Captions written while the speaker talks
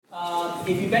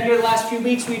If you've been here the last few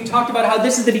weeks, we've talked about how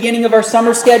this is the beginning of our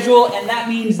summer schedule, and that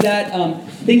means that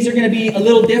things are going to be a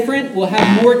little different. We'll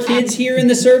have more kids here in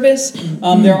the service.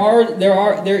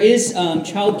 There is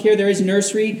childcare, there is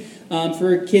nursery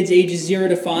for kids ages 0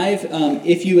 to 5,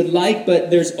 if you would like, but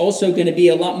there's also going to be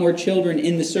a lot more children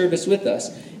in the service with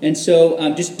us. And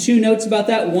so just 2 notes about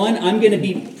that. One, I'm going to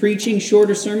be preaching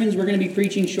shorter sermons. We're going to be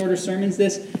preaching shorter sermons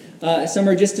this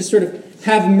summer just to sort of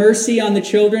have mercy on the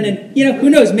children. And, who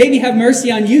knows, maybe have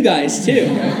mercy on you guys too.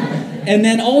 And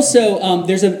then also,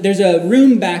 there's a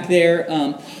room back there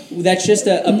that's just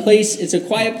a place. It's a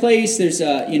quiet place. There's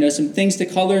some things to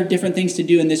color, different things to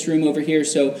do in this room over here.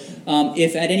 So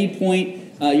if at any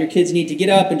point your kids need to get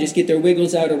up and just get their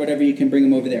wiggles out or whatever, you can bring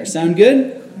them over there. Sound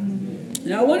good?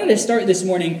 Now I wanted to start this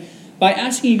morning by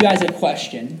asking you guys a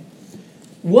question.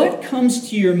 What comes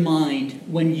to your mind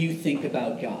when you think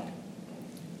about God?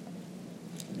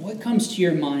 What comes to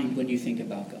your mind when you think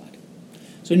about God?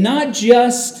 So not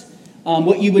just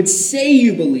what you would say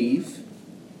you believe,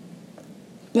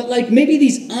 but like maybe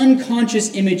these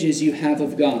unconscious images you have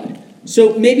of God.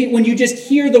 So maybe when you just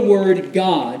hear the word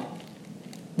God,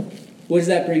 what does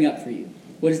that bring up for you?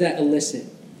 What does that elicit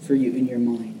for you in your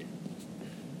mind?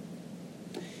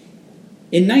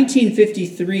 In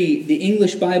 1953, the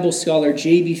English Bible scholar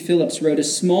J.B. Phillips wrote a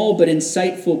small but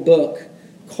insightful book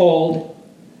called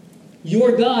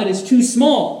Your God is Too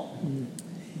Small.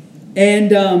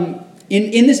 And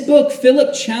in this book,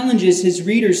 Philip challenges his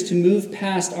readers to move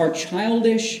past our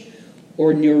childish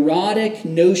or neurotic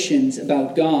notions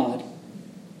about God,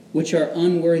 which are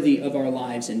unworthy of our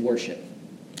lives in worship.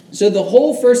 So the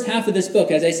whole first half of this book,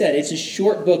 as I said, it's a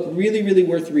short book, really, really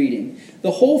worth reading.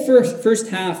 The whole first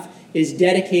half is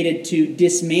dedicated to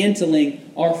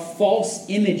dismantling our false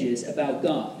images about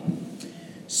God.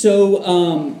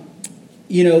 So,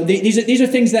 these are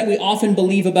things that we often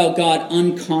believe about God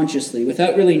unconsciously,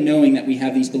 without really knowing that we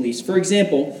have these beliefs. For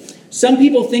example, some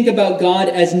people think about God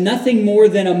as nothing more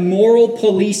than a moral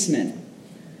policeman.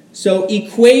 So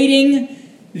equating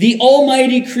the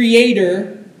almighty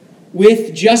creator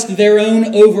with just their own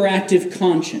overactive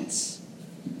conscience.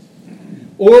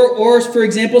 Or for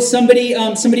example, somebody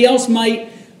else might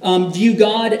view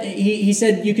God. He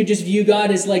said you could just view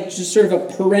God as like just sort of a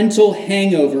parental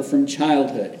hangover from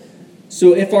childhood.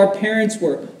 So if our parents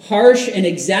were harsh and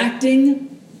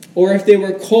exacting, or if they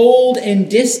were cold and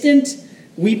distant,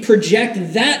 we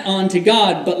project that onto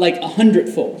God, but like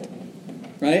 100-fold,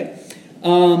 right?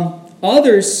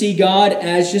 Others see God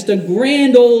as just a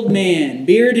grand old man,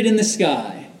 bearded in the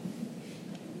sky.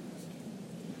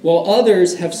 While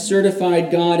others have certified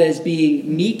God as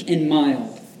being meek and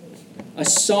mild, a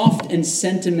soft and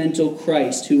sentimental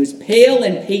Christ who is pale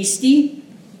and pasty,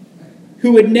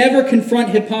 who would never confront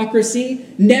hypocrisy,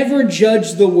 never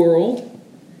judge the world,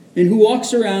 and who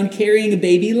walks around carrying a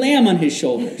baby lamb on his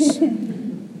shoulders.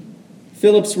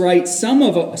 Phillips writes, some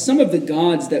of the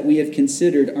gods that we have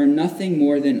considered are nothing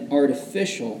more than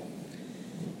artificial.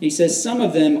 He says some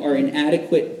of them are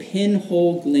inadequate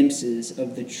pinhole glimpses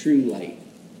of the true light.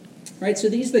 Right, so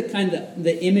these are the kind of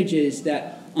the images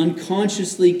that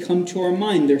unconsciously come to our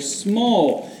mind. They're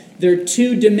small, they're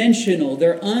two-dimensional,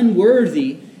 they're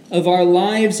unworthy of our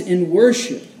lives in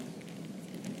worship.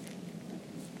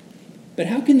 But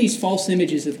how can these false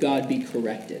images of God be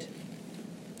corrected?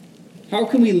 How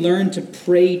can we learn to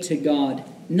pray to God,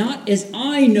 not as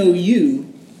I know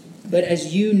you, but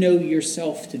as you know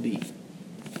yourself to be?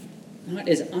 Not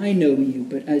as I know you,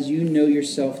 but as you know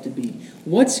yourself to be.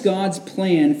 What's God's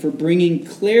plan for bringing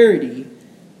clarity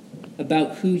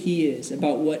about who he is,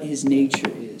 about what his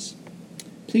nature is?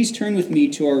 Please turn with me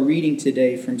to our reading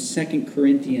today from 2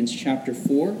 Corinthians chapter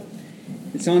 4.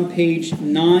 It's on page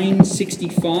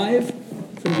 965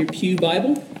 from your Pew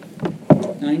Bible.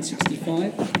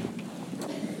 965.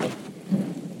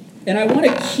 And I want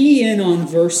to key in on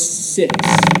verse 6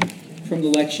 from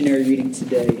the lectionary reading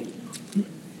today.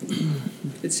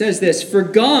 It says this, "For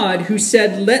God, who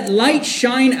said, 'Let light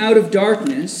shine out of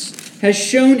darkness,' has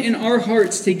shone in our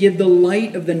hearts to give the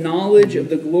light of the knowledge of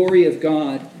the glory of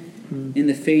God in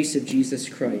the face of Jesus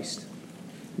Christ."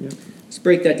 Yep. Let's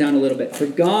break that down a little bit. For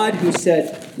God, who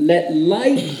said, "Let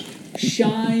light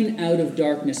shine out of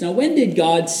darkness." Now, when did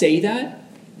God say that?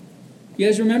 You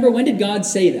guys remember? When did God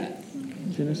say that?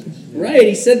 Genesis. Right,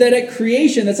 he said that at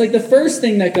creation. That's like the first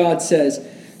thing that God says.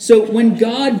 So when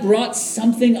God brought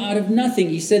something out of nothing,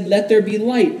 he said, "Let there be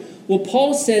light." Well,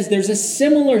 Paul says there's a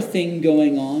similar thing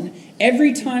going on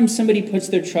every time somebody puts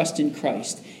their trust in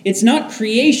Christ. It's not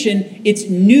creation, it's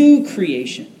new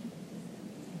creation.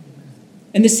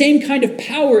 And the same kind of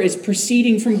power is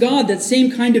proceeding from God, that same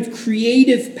kind of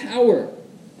creative power.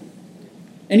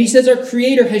 And he says our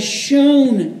Creator has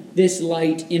shown this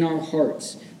light in our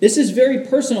hearts. This is very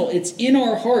personal. It's in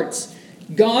our hearts.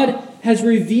 God has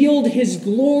revealed his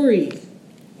glory.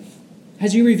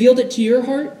 Has he revealed it to your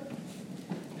heart?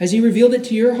 Has he revealed it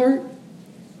to your heart?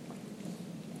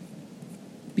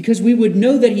 Because we would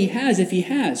know that he has if he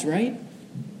has, right?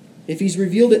 If he's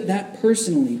revealed it that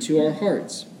personally to our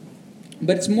hearts.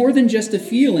 But it's more than just a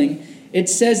feeling. It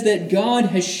says that God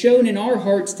has shown in our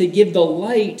hearts to give the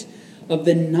light of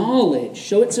the knowledge.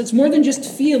 So it's more than just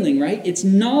feeling, right? It's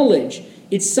knowledge.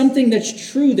 It's something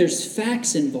that's true. There's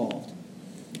facts involved.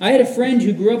 I had a friend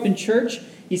who grew up in church.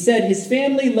 He said his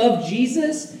family loved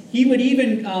Jesus. He would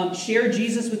even share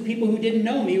Jesus with people who didn't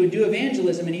know him. He would do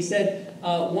evangelism. And he said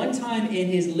one time in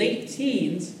his late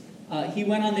teens, he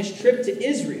went on this trip to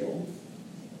Israel.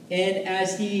 And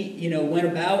as he went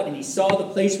about and he saw the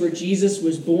place where Jesus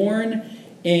was born,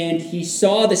 and he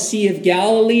saw the Sea of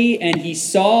Galilee, and he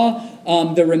saw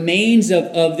the remains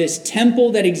of this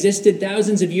temple that existed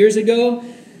thousands of years ago,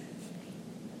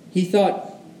 he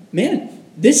thought, man,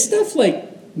 this stuff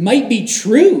might be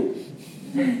true.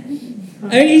 I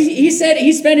mean, he said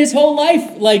he spent his whole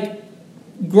life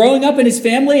growing up in his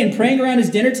family and praying around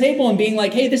his dinner table and being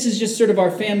like, hey, this is just sort of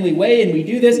our family way and we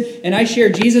do this and I share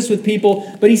Jesus with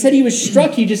people. But he said he was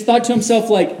struck. He just thought to himself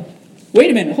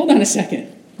wait a minute, hold on a second.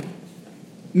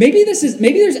 Maybe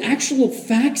there's actual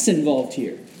facts involved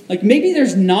here. Maybe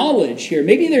there's knowledge here.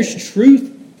 Maybe there's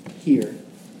truth here.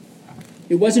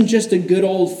 It wasn't just a good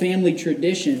old family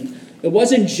tradition. It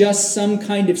wasn't just some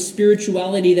kind of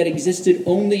spirituality that existed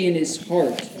only in his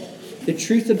heart. The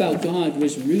truth about God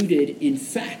was rooted in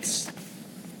facts.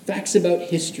 Facts about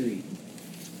history.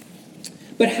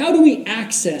 But how do we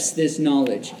access this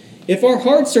knowledge? If our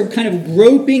hearts are kind of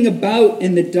groping about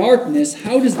in the darkness,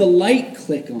 how does the light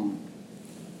click on?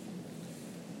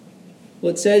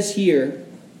 Well, it says here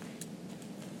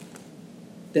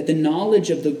that the knowledge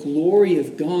of the glory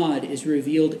of God is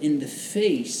revealed in the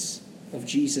face of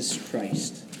Jesus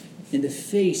Christ. In the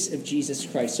face of Jesus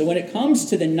Christ. So when it comes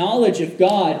to the knowledge of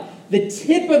God, the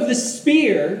tip of the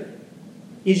spear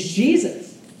is Jesus.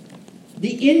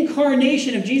 The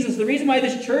incarnation of Jesus. The reason why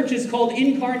this church is called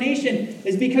Incarnation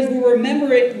is because we're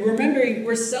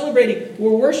celebrating,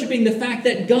 we're worshiping the fact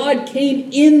that God came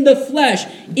in the flesh,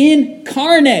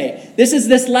 incarne. This is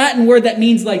this Latin word that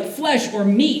means flesh or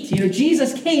meat.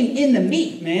 Jesus came in the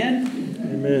meat, man.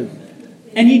 Amen.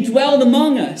 And he dwelled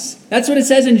among us. That's what it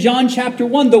says in John chapter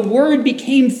 1. The Word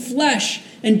became flesh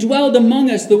and dwelled among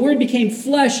us. The Word became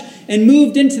flesh and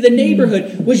moved into the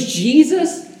neighborhood. Was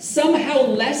Jesus somehow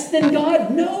less than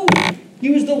God? No. He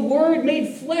was the Word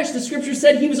made flesh. The Scripture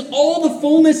said he was all the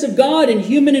fullness of God in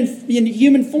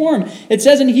human form. It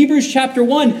says in Hebrews chapter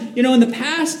 1, in the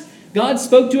past, God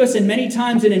spoke to us in many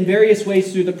times and in various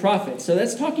ways through the prophets. So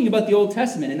that's talking about the Old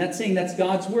Testament, and that's saying that's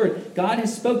God's word. God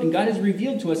has spoken. God has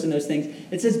revealed to us in those things.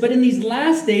 It says, but in these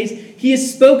last days, he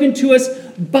has spoken to us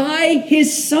by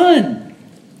his Son.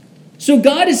 So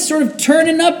God is sort of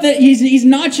turning up, he's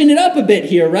notching it up a bit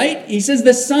here, right? He says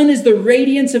the Son is the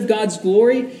radiance of God's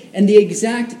glory and the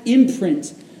exact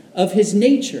imprint of his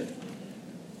nature.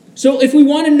 So if we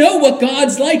want to know what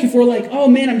God's like, if we're oh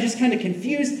man, I'm just kind of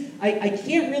confused, I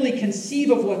can't really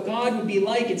conceive of what God would be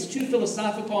like. It's too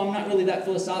philosophical. I'm not really that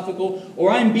philosophical.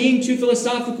 Or I'm being too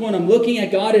philosophical and I'm looking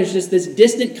at God as just this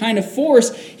distant kind of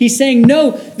force. He's saying,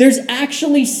 no, there's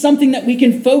actually something that we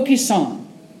can focus on.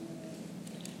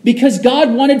 Because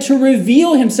God wanted to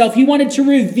reveal himself. He wanted to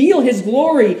reveal his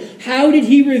glory. How did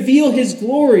he reveal his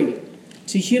glory?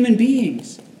 To human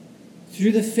beings.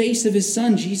 Through the face of his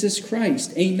Son, Jesus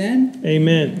Christ. Amen?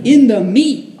 Amen. In the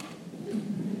meat.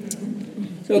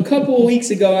 So a couple of weeks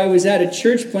ago, I was at a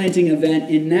church planting event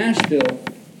in Nashville,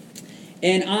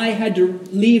 and I had to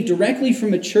leave directly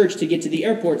from a church to get to the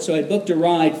airport, so I booked a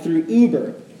ride through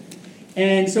Uber.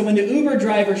 And so when the Uber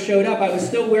driver showed up, I was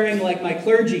still wearing my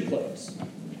clergy clothes.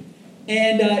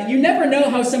 And you never know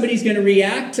how somebody's going to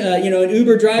react, an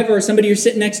Uber driver or somebody you're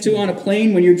sitting next to on a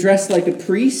plane when you're dressed like a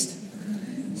priest.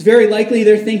 It's very likely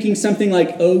they're thinking something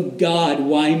like, oh God,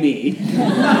 why me?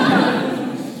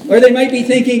 Or they might be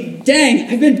thinking, dang,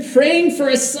 I've been praying for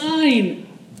a sign,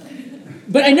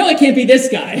 but I know it can't be this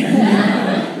guy.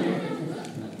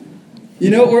 Or you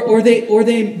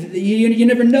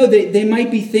never know. They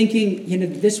might be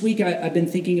thinking, this week I've been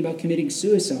thinking about committing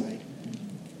suicide.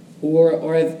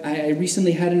 Or I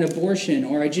recently had an abortion,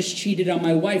 or I just cheated on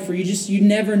my wife, or you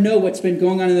never know what's been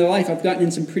going on in their life. I've gotten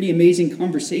in some pretty amazing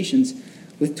conversations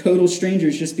with total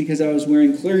strangers just because I was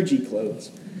wearing clergy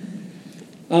clothes.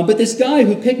 But this guy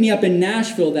who picked me up in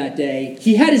Nashville that day,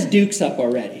 he had his dukes up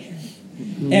already.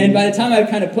 And by the time I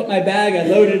kind of put my bag, I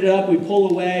loaded it up, we pull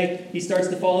away, he starts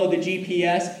to follow the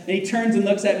GPS, and he turns and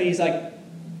looks at me, he's like,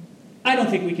 I don't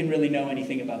think we can really know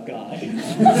anything about God. And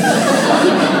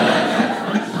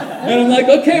I'm like,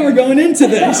 okay, we're going into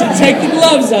this. And take the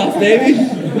gloves off, baby.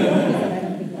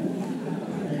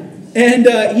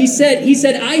 And he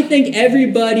said, I think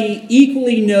everybody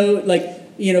equally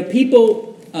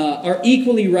people are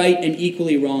equally right and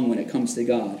equally wrong when it comes to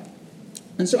God.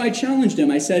 And so I challenged him.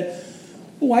 I said,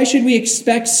 why should we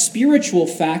expect spiritual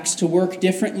facts to work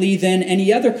differently than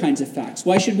any other kinds of facts?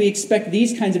 Why should we expect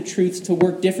these kinds of truths to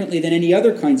work differently than any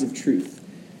other kinds of truth?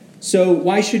 So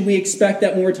why should we expect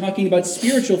that when we're talking about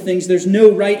spiritual things, there's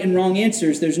no right and wrong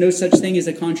answers? There's no such thing as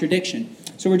a contradiction.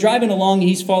 So we're driving along,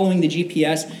 he's following the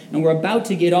GPS, and we're about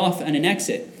to get off on an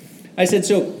exit. I said,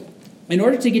 so in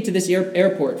order to get to this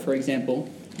airport, for example,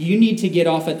 you need to get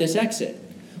off at this exit.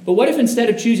 But what if instead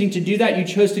of choosing to do that, you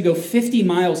chose to go 50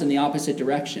 miles in the opposite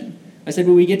direction? I said,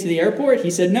 will we get to the airport? He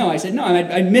said, no. I said, no,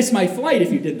 I'd miss my flight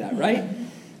if you did that, right?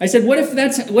 I said, what if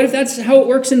that's how it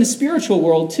works in the spiritual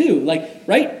world too? Like,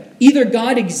 right? Either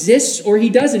God exists or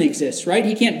he doesn't exist, right?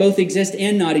 He can't both exist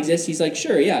and not exist. He's like,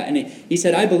 sure, yeah. And he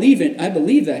said, I believe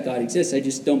that God exists. I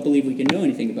just don't believe we can know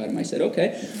anything about him. I said,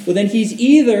 okay. Well, then he's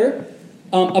either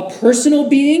a personal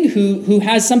being who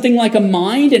has something like a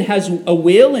mind and has a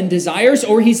will and desires,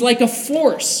 or he's like a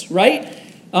force, right?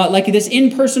 Like this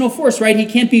impersonal force, right? He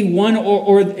can't be one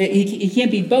or he can't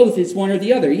be both. It's one or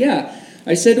the other. Yeah.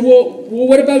 I said, well,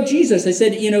 what about Jesus? I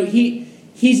said, he's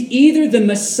either the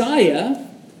Messiah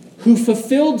who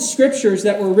fulfilled scriptures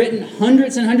that were written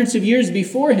hundreds and hundreds of years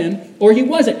before him, or he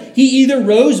wasn't. He either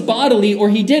rose bodily or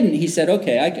he didn't. He said,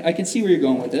 okay, I can see where you're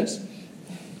going with this.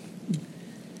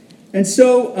 And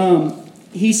so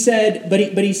he said,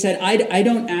 but he said, I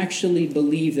don't actually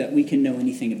believe that we can know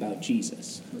anything about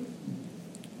Jesus.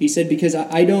 He said, because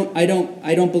I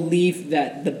don't believe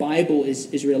that the Bible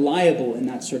is reliable in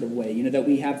that sort of way, that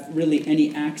we have really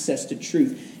any access to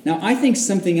truth. Now, I think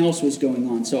something else was going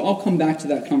on, so I'll come back to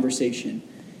that conversation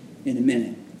in a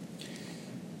minute.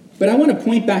 But I want to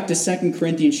point back to 2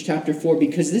 Corinthians chapter 4,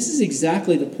 because this is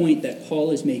exactly the point that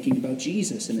Paul is making about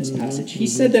Jesus in this passage. He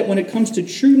said that when it comes to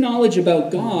true knowledge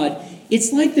about God,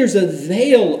 it's like there's a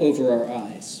veil over our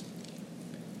eyes.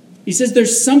 He says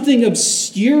there's something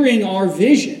obscuring our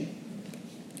vision.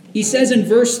 He says in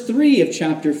verse 3 of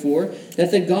chapter 4 that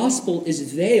the gospel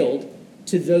is veiled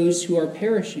to those who are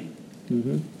perishing.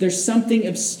 There's something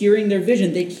obscuring their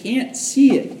vision. They can't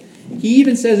see it. He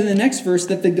even says in the next verse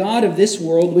that the God of this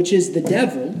world, which is the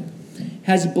devil,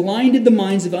 has blinded the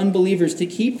minds of unbelievers to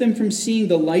keep them from seeing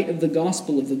the light of the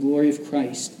gospel of the glory of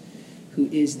Christ, who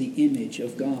is the image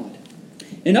of God.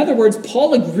 In other words,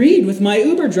 Paul agreed with my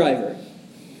Uber driver.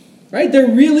 Right? There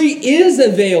really is a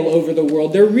veil over the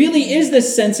world. There really is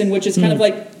this sense in which it's kind of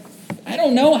like, I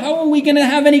don't know, how are we going to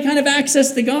have any kind of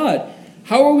access to God?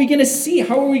 How are we going to see?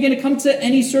 How are we going to come to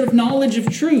any sort of knowledge of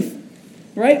truth?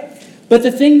 Right? But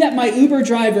the thing that my Uber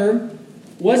driver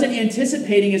wasn't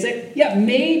anticipating is that, yeah,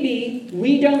 maybe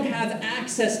we don't have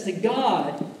access to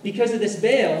God because of this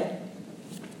veil,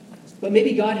 but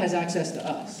maybe God has access to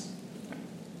us.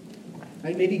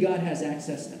 Right? Maybe God has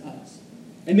access to us.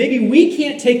 And maybe we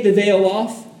can't take the veil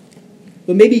off,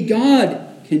 but maybe God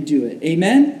can do it.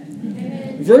 Amen?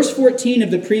 Amen? Verse 14 of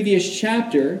the previous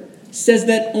chapter says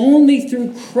that only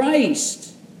through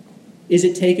Christ is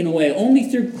it taken away. Only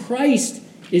through Christ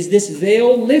is this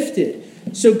veil lifted.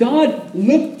 So God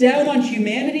looked down on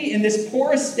humanity in this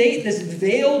porous state, this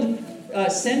veiled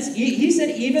sense. He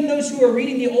said even those who are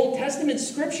reading the Old Testament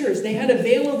scriptures, they had a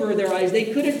veil over their eyes.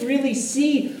 They couldn't really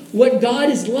see what God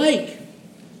is like.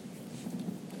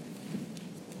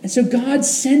 And so God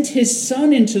sent his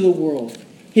Son into the world,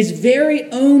 his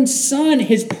very own Son,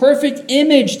 his perfect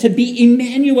image, to be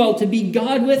Emmanuel, to be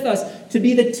God with us, to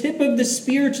be the tip of the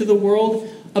spear to the world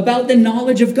about the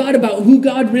knowledge of God, about who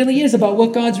God really is, about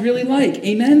what God's really like.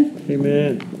 Amen?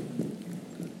 Amen.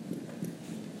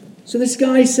 So this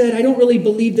guy said, I don't really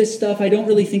believe this stuff. I don't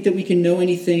really think that we can know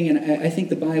anything. And I think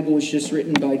the Bible was just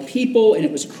written by people, and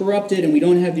it was corrupted, and we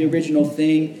don't have the original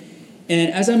thing.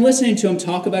 And as I'm listening to him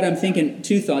talk about it, I'm thinking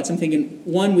two thoughts. I'm thinking,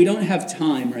 one, we don't have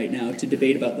time right now to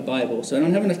debate about the Bible, so I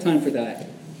don't have enough time for that.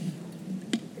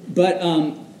 But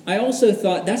I also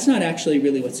thought, that's not actually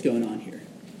really what's going on here.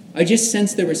 I just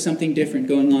sensed there was something different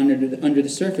going on under the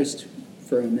surface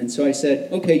for him. And so I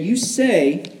said, okay, you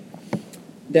say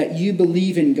that you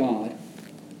believe in God,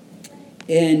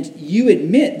 and you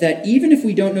admit that even if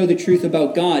we don't know the truth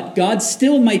about God, God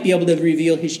still might be able to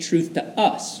reveal his truth to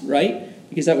us, right?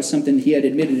 Because that was something he had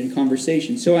admitted in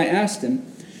conversation. So I asked him,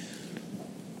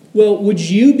 Well, would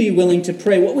you be willing to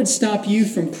pray? What would stop you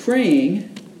from praying,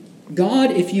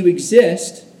 God, if you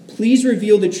exist, please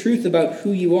reveal the truth about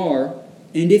who you are,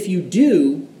 and if you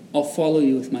do, I'll follow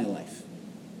you with my life.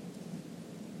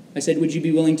 I said, would you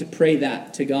be willing to pray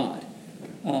that to God?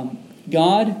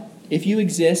 God, if you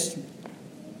exist,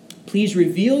 please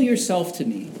reveal yourself to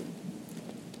me,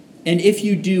 and if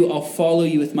you do, I'll follow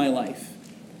you with my life.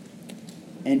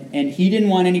 And he didn't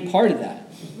want any part of that.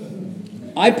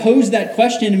 I posed that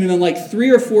question to him like 3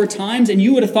 or 4 times, and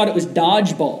you would have thought it was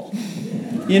dodgeball.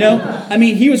 You know? I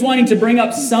mean, he was wanting to bring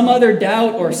up some other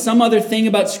doubt or some other thing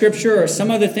about Scripture or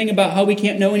some other thing about how we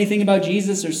can't know anything about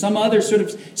Jesus or some other sort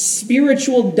of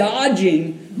spiritual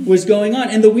dodging was going on.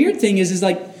 And the weird thing is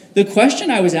like the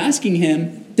question I was asking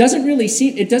him doesn't really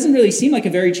seem like a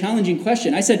very challenging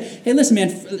question. I said, hey, listen,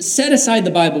 man, set aside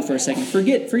the Bible for a second.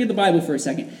 Forget the Bible for a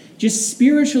second. Just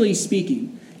spiritually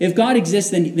speaking, if God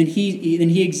exists, then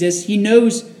he exists. He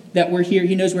knows that we're here.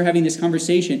 He knows we're having this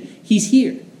conversation. He's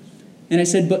here. And I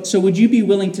said, but so would you be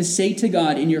willing to say to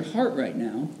God in your heart right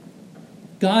now,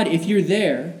 God, if you're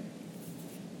there,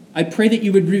 I pray that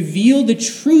you would reveal the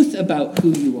truth about who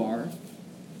you are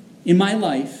in my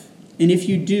life, and if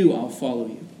you do, I'll follow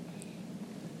you.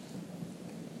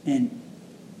 And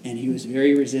he was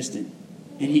very resistant,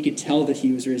 and he could tell that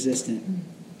he was resistant.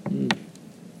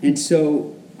 And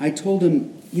so I told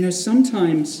him,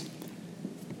 sometimes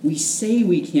we say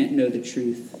we can't know the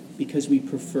truth because we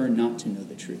prefer not to know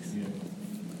the truth.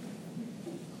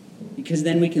 Because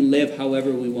then we can live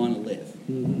however we want to live.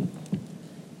 Mm-hmm.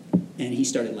 And he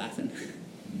started laughing.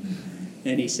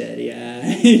 And he said, yeah.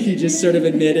 He just sort of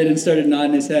admitted and started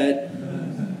nodding his head.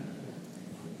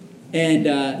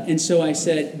 And so I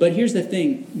said, but here's the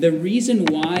thing. The reason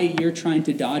why you're trying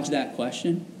to dodge that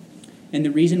question and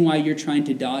the reason why you're trying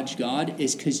to dodge God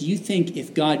is because you think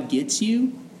if God gets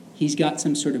you, he's got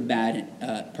some sort of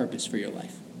bad purpose for your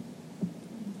life.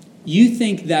 You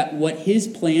think that what his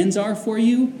plans are for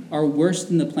you are worse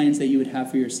than the plans that you would have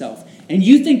for yourself. And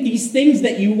you think these things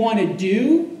that you want to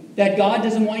do, that God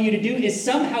doesn't want you to do, is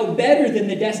somehow better than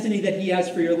the destiny that he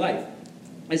has for your life.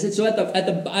 I said, so at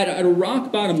a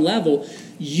rock bottom level,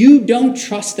 you don't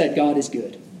trust that God is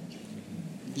good.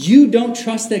 You don't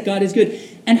trust that God is good.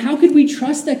 And how could we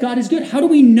trust that God is good? How do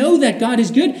we know that God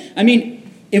is good? I mean,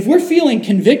 if we're feeling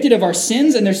convicted of our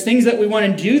sins and there's things that we want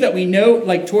to do that we know,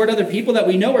 like toward other people that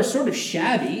we know are sort of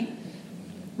shabby,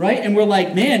 right? And we're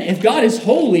like, man, if God is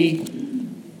holy,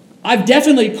 I've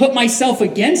definitely put myself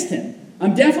against him.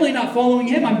 I'm definitely not following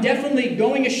him. I'm definitely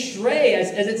going astray.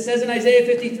 As it says in Isaiah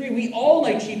 53, we all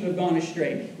like sheep have gone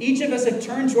astray. Each of us have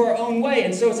turned to our own way.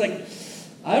 And so it's like,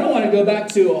 I don't want to go back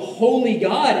to a holy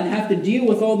God and have to deal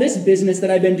with all this business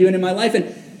that I've been doing in my life.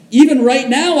 And even right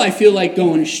now, I feel like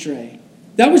going astray.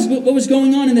 That was what was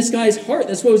going on in this guy's heart.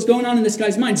 That's what was going on in this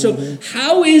guy's mind. So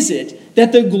how is it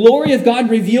that the glory of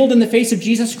God revealed in the face of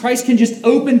Jesus Christ can just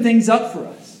open things up for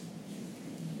us?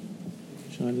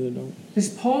 Because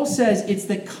Paul says it's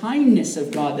the kindness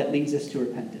of God that leads us to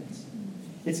repentance.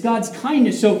 It's God's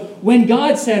kindness. So when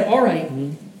God said, all right,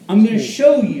 I'm going to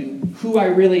show you who I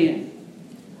really am.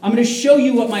 I'm going to show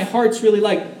you what my heart's really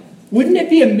like. Wouldn't it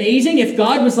be amazing if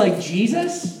God was like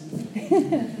Jesus?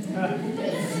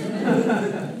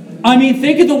 I mean,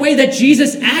 think of the way that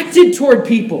Jesus acted toward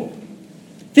people.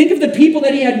 Think of the people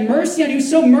that he had mercy on. He was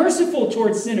so merciful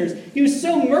towards sinners. He was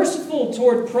so merciful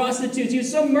toward prostitutes. He was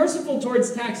so merciful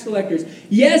towards tax collectors.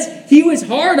 Yes, he was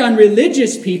hard on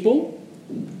religious people.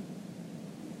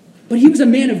 But he was a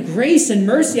man of grace and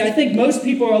mercy. I think most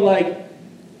people are like,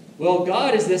 well,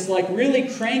 God is this like really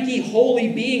cranky,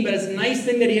 holy being, but it's a nice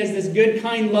thing that he has this good,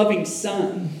 kind, loving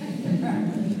son.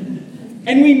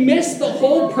 And we miss the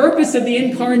whole purpose of the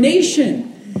incarnation.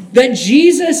 That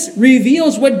Jesus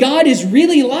reveals what God is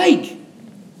really like.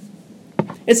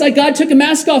 It's like God took a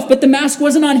mask off, but the mask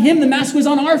wasn't on him. The mask was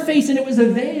on our face, and it was a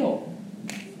veil.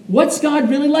 What's God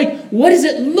really like? What does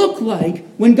it look like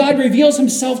when God reveals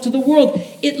himself to the world?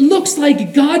 It looks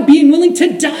like God being willing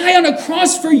to die on a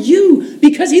cross for you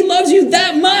because he loves you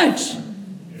that much.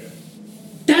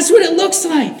 That's what it looks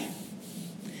like.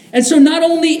 And so not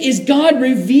only is God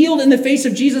revealed in the face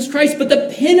of Jesus Christ, but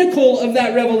the pinnacle of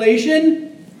that revelation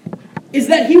is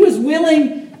that he was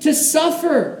willing to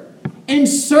suffer and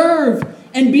serve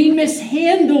and be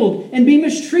mishandled and be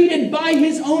mistreated by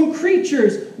his own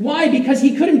creatures. Why? Because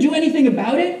he couldn't do anything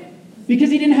about it? Because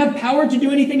he didn't have power to do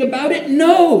anything about it?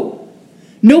 No.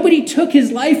 Nobody took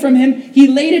his life from him. He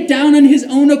laid it down on his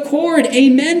own accord.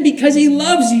 Amen? Because he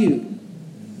loves you.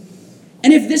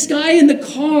 And if this guy in the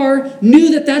car knew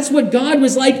that that's what God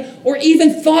was like, or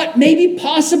even thought maybe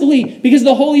possibly, because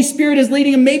the Holy Spirit is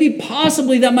leading him, maybe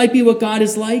possibly that might be what God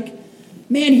is like,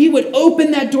 man, he would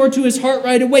open that door to his heart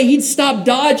right away. He'd stop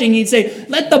dodging. He'd say,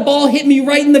 let the ball hit me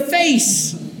right in the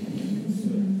face.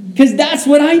 Because that's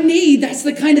what I need. That's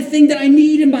the kind of thing that I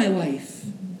need in my life.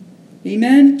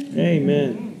 Amen?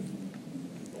 Amen.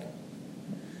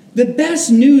 The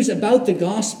best news about the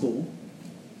gospel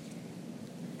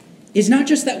is not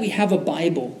just that we have a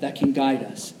Bible that can guide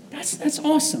us. That's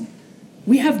awesome.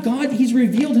 We have God. He's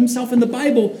revealed himself in the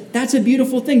Bible. That's a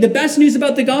beautiful thing. The best news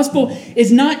about the gospel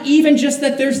is not even just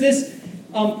that there's this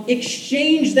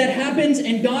exchange that happens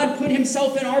and God put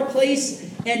himself in our place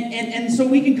and so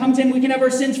we can come to him, we can have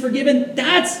our sins forgiven.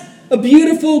 That's a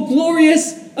beautiful,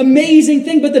 glorious, amazing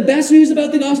thing. But the best news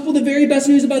about the gospel, the very best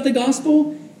news about the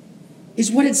gospel,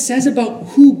 is what it says about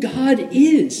who God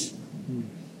is.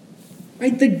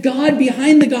 Right? The God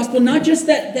behind the gospel, not just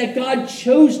that God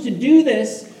chose to do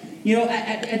this. You know,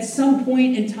 at some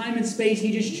point in time and space,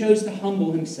 he just chose to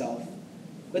humble himself.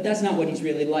 But that's not what he's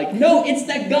really like. No, it's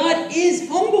that God is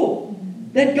humble.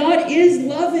 That God is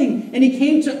loving. And he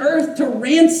came to earth to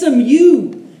ransom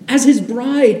you as his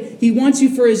bride. He wants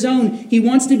you for his own. He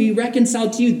wants to be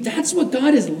reconciled to you. That's what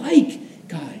God is like,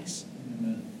 guys.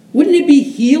 Amen. Wouldn't it be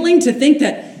healing to think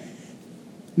that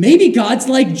maybe God's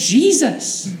like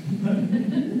Jesus?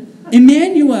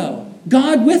 Emmanuel.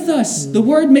 God with us, the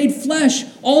Word made flesh,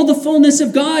 all the fullness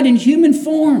of God in human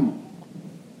form.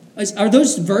 Are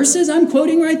those verses I'm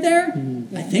quoting right there?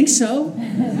 I think so.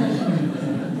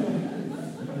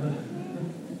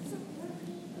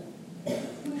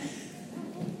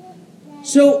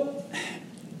 So,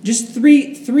 just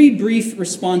three brief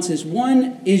responses.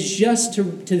 One is just to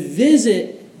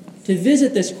visit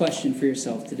this question for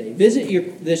yourself today.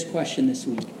 Visit this question this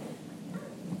week.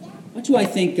 What do I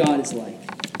think God is like?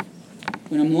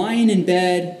 When I'm lying in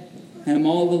bed and I'm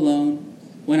all alone,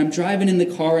 when I'm driving in the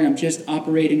car and I'm just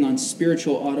operating on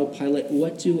spiritual autopilot,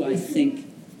 what do I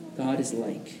think God is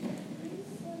like?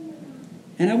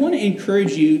 And I want to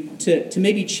encourage you to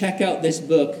maybe check out this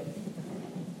book,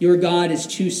 Your God is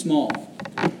Too Small.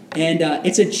 And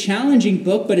it's a challenging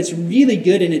book, but it's really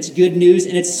good and it's good news.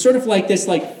 And it's sort of like this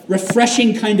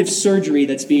refreshing kind of surgery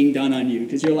that's being done on you.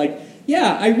 Because you're like,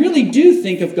 yeah, I really do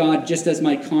think of God just as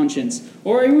my conscience.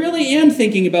 Or I really am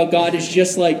thinking about God as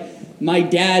just like my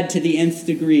dad to the nth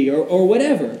degree or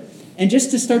whatever. And just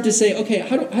to start to say, okay,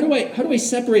 how do I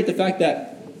separate the fact that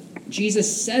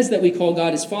Jesus says that we call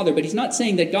God his Father, but he's not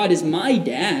saying that God is my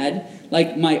dad,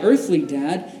 like my earthly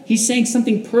dad. He's saying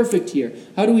something perfect here.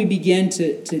 How do we begin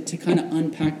to kind of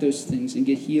unpack those things and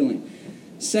get healing?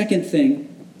 Second thing,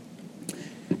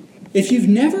 if you've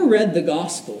never read the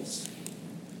Gospels,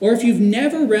 or if you've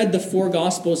never read the 4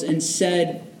 Gospels and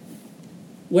said,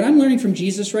 what I'm learning from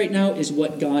Jesus right now is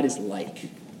what God is like.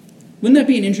 Wouldn't that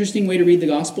be an interesting way to read the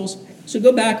Gospels? So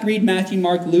go back, read Matthew,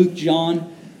 Mark, Luke,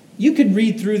 John. You could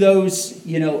read through those,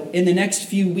 in the next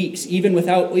few weeks, even with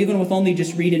only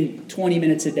just reading 20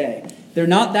 minutes a day. They're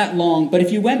not that long, but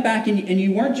if you went back and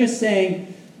you weren't just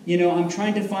saying, I'm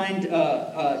trying to find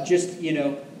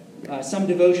some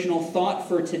devotional thought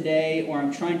for today, or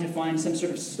I'm trying to find some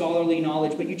sort of scholarly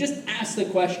knowledge, but you just ask the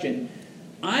question,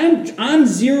 I'm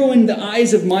zeroing the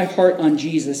eyes of my heart on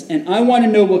Jesus, and I want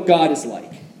to know what God is like.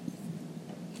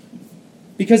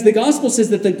 Because the gospel says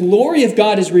that the glory of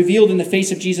God is revealed in the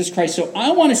face of Jesus Christ, so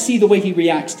I want to see the way he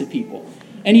reacts to people.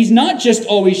 And he's not just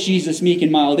always Jesus, meek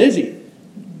and mild, is he?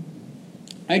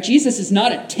 Right? Jesus is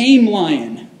not a tame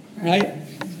lion, right?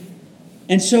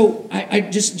 And so I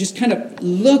just kind of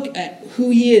look at who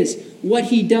he is, what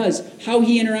he does, how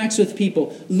he interacts with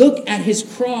people. Look at his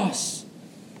cross,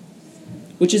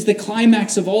 which is the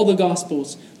climax of all the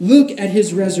Gospels. Look at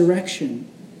his resurrection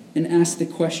and ask the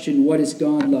question, what is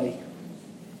God like?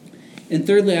 And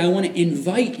thirdly, I want to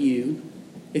invite you,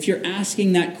 if you're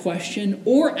asking that question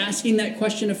or asking that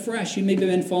question afresh, you may have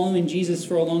been following Jesus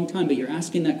for a long time, but you're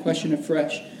asking that question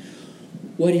afresh,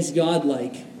 what is God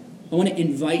like? I want to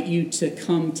invite you to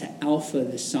come to Alpha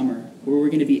this summer, where we're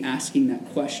going to be asking that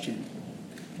question.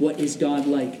 What is God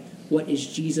like? What is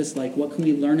Jesus like? What can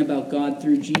we learn about God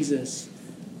through Jesus?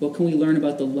 What can we learn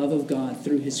about the love of God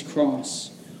through his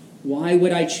cross? Why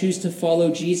would I choose to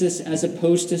follow Jesus as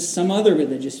opposed to some other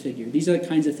religious figure? These are the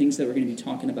kinds of things that we're going to be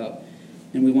talking about,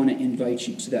 and we want to invite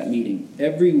you to that meeting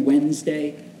every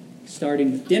Wednesday,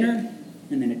 starting with dinner,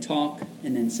 and then a talk,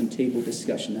 and then some table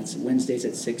discussion. That's Wednesdays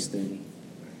at 6:30.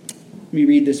 Let me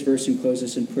read this verse and close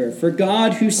this in prayer. For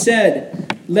God, who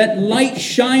said, "Let light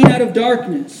shine out of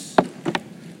darkness,"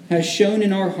 has shone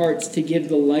in our hearts to give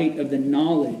the light of the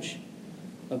knowledge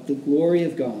of the glory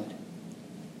of God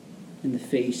in the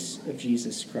face of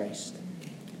Jesus Christ.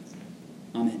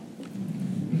 Amen.